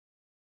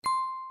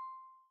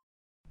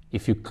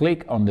If you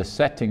click on the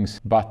Settings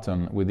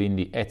button within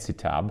the Etsy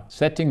tab,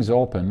 Settings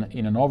open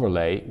in an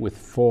overlay with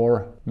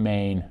 4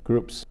 main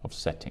groups of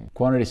settings: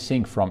 Quantity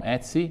Sync from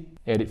Etsy,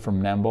 Edit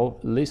from Nembol,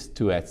 List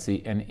to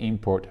Etsy, and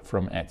Import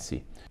from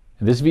Etsy.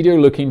 In this video,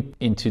 looking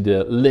into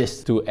the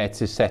List to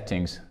Etsy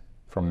settings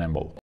from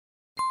Nembol.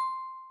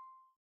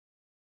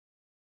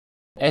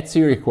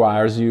 Etsy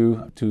requires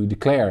you to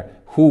declare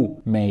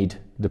who made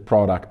the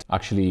product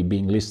actually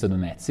being listed on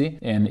Etsy,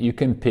 and you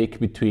can pick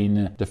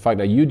between the fact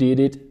that you did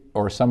it,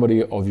 or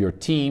somebody of your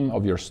team,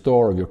 of your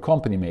store, of your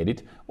company made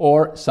it,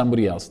 or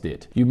somebody else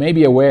did. You may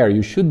be aware,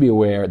 you should be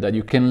aware, that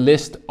you can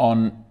list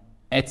on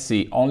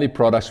Etsy only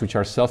products which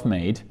are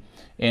self-made,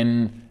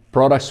 and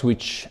products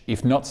which,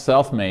 if not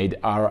self-made,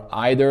 are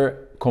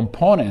either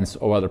components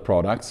of other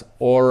products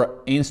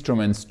or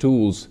instruments,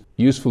 tools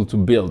useful to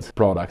build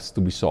products to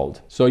be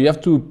sold. So you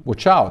have to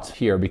watch out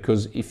here,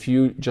 because if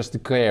you just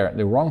declare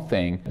the wrong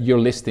thing, your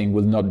listing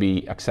will not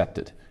be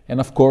accepted. And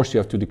of course, you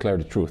have to declare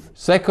the truth.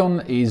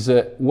 Second is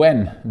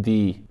when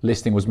the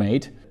listing was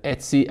made.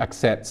 Etsy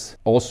accepts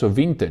also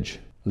vintage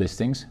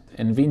listings,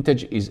 and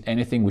vintage is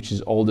anything which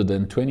is older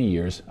than 20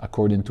 years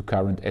according to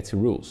current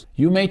Etsy rules.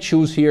 You may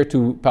choose here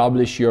to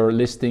publish your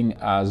listing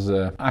as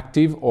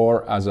active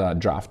or as a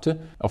draft.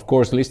 Of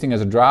course, listing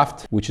as a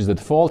draft, which is the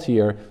default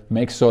here,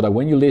 makes so that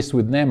when you list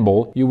with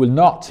Nembol, you will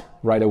not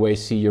right away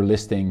see your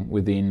listing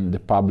within the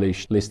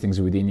published listings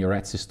within your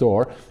Etsy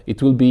store.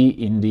 It will be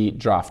in the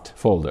draft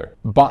folder,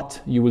 but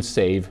you will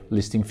save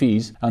listing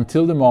fees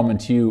until the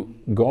moment you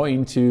go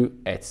into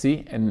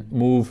Etsy and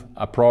move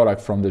a product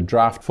from the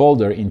draft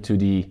folder into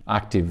the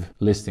active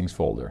listings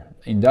folder.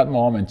 In that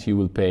moment, you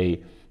will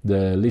pay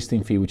the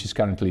listing fee, which is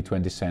currently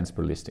 20 cents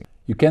per listing.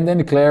 You can then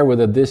declare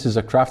whether this is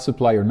a craft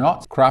supply or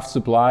not. Craft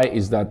supply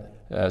is that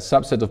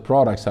subset of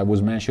products I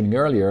was mentioning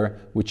earlier,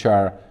 which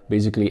are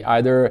basically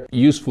either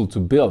useful to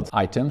build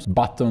items,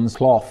 buttons,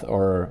 cloth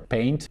or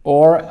paint,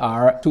 or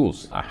are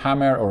tools, a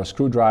hammer or a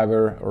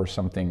screwdriver or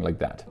something like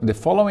that. The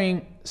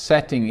following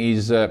setting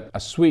is a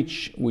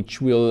switch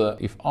which will,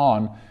 if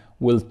on,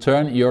 will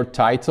turn your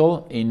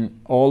title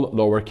in all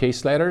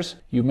lowercase letters.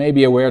 You may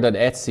be aware that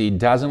Etsy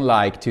doesn't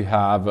like to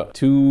have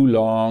too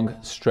long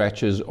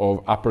stretches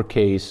of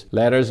uppercase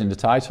letters in the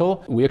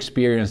title. We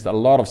experienced a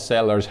lot of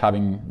sellers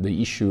having the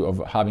issue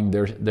of having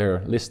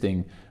their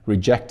listing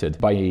rejected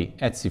by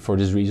Etsy for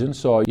this reason.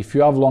 So if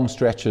you have long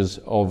stretches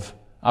of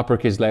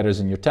uppercase letters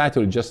in your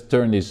title, just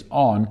turn this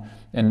on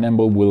and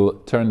Nembol will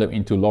turn them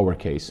into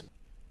lowercase.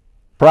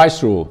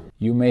 Price rule.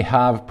 You may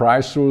have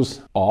price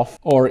rules off,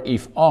 or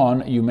if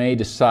on, you may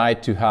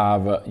decide to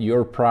have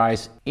your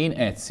price in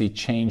Etsy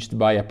changed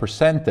by a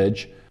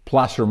percentage,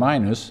 plus or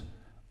minus,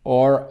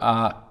 or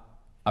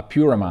a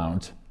pure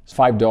amount,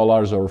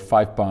 $5 or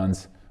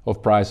 £5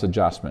 of price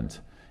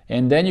adjustment.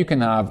 And then you can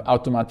have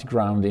automatic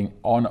rounding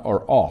on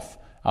or off.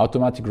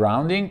 Automatic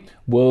rounding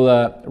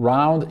will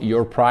round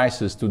your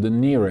prices to the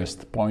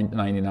nearest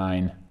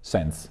 0.99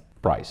 cents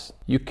price.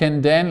 You can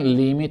then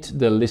limit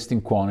the listing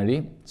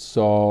quantity.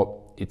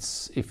 So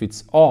if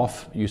it's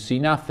off, you see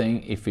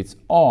nothing. If it's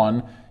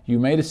on, you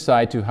may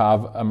decide to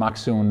have a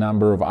maximum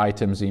number of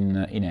items in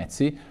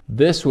Etsy.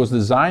 This was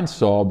designed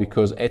so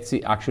because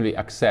Etsy actually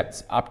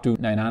accepts up to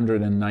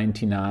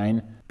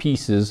 999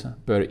 pieces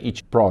per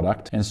each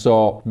product. And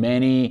so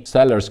many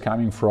sellers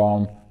coming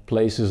from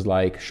places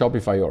like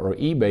Shopify or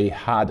eBay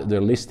had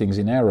their listings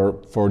in error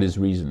for this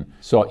reason.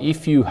 So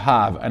if you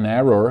have an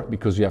error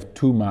because you have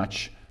too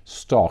much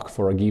stock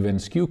for a given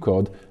SKU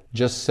code,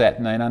 just set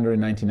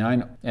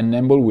 999 and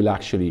Nembol will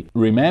actually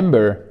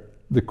remember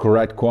the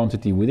correct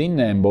quantity within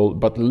Nembol,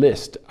 but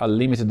list a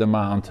limited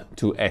amount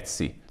to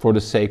Etsy for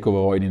the sake of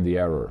avoiding the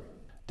error.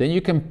 Then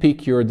you can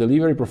pick your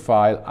delivery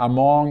profile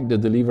among the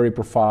delivery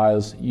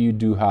profiles you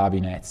do have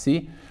in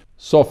Etsy.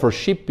 So for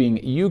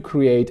shipping, you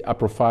create a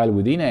profile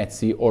within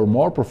Etsy or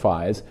more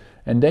profiles,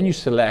 and then you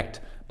select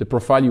the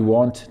profile you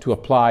want to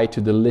apply to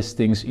the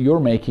listings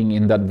you're making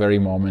in that very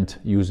moment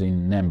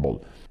using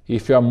Nembol.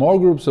 If you have more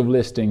groups of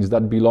listings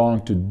that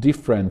belong to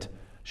different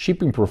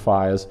shipping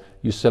profiles,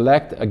 you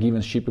select a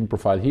given shipping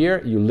profile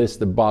here, you list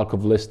the bulk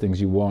of listings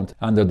you want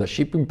under the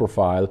shipping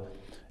profile,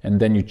 and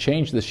then you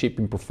change the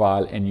shipping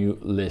profile and you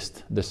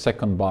list the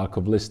second bulk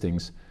of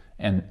listings,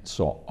 and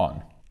so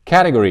on.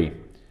 Category.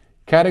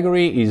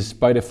 Category is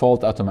by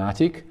default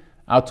automatic.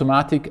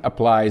 Automatic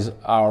applies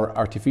our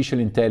artificial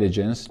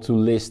intelligence to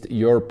list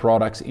your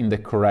products in the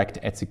correct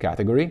Etsy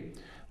category.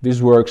 This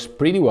works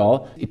pretty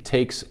well. It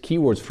takes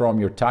keywords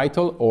from your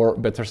title, or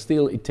better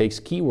still, it takes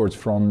keywords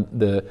from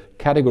the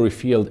category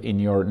field in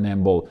your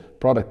Nembol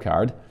product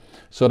card,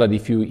 so that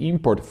if you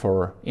import,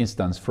 for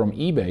instance, from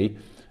eBay,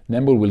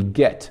 Nembol will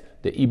get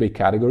the eBay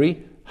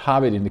category,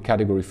 have it in the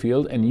category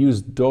field, and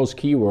use those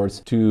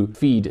keywords to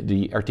feed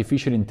the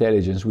artificial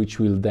intelligence, which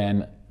will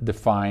then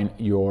define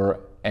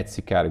your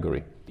Etsy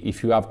category.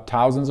 If you have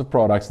thousands of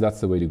products,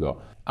 that's the way to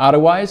go.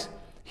 Otherwise,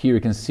 here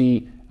you can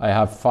see I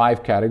have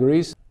 5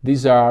 categories.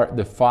 These are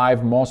the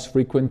 5 most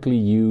frequently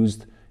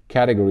used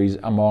categories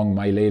among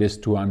my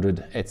latest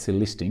 200 Etsy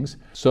listings,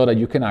 so that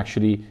you can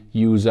actually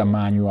use a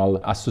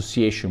manual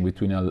association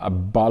between a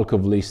bulk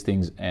of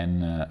listings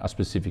and a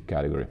specific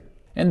category.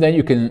 And then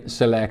you can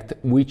select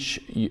which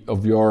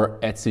of your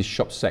Etsy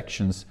shop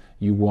sections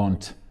you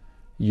want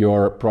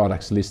your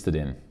products listed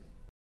in.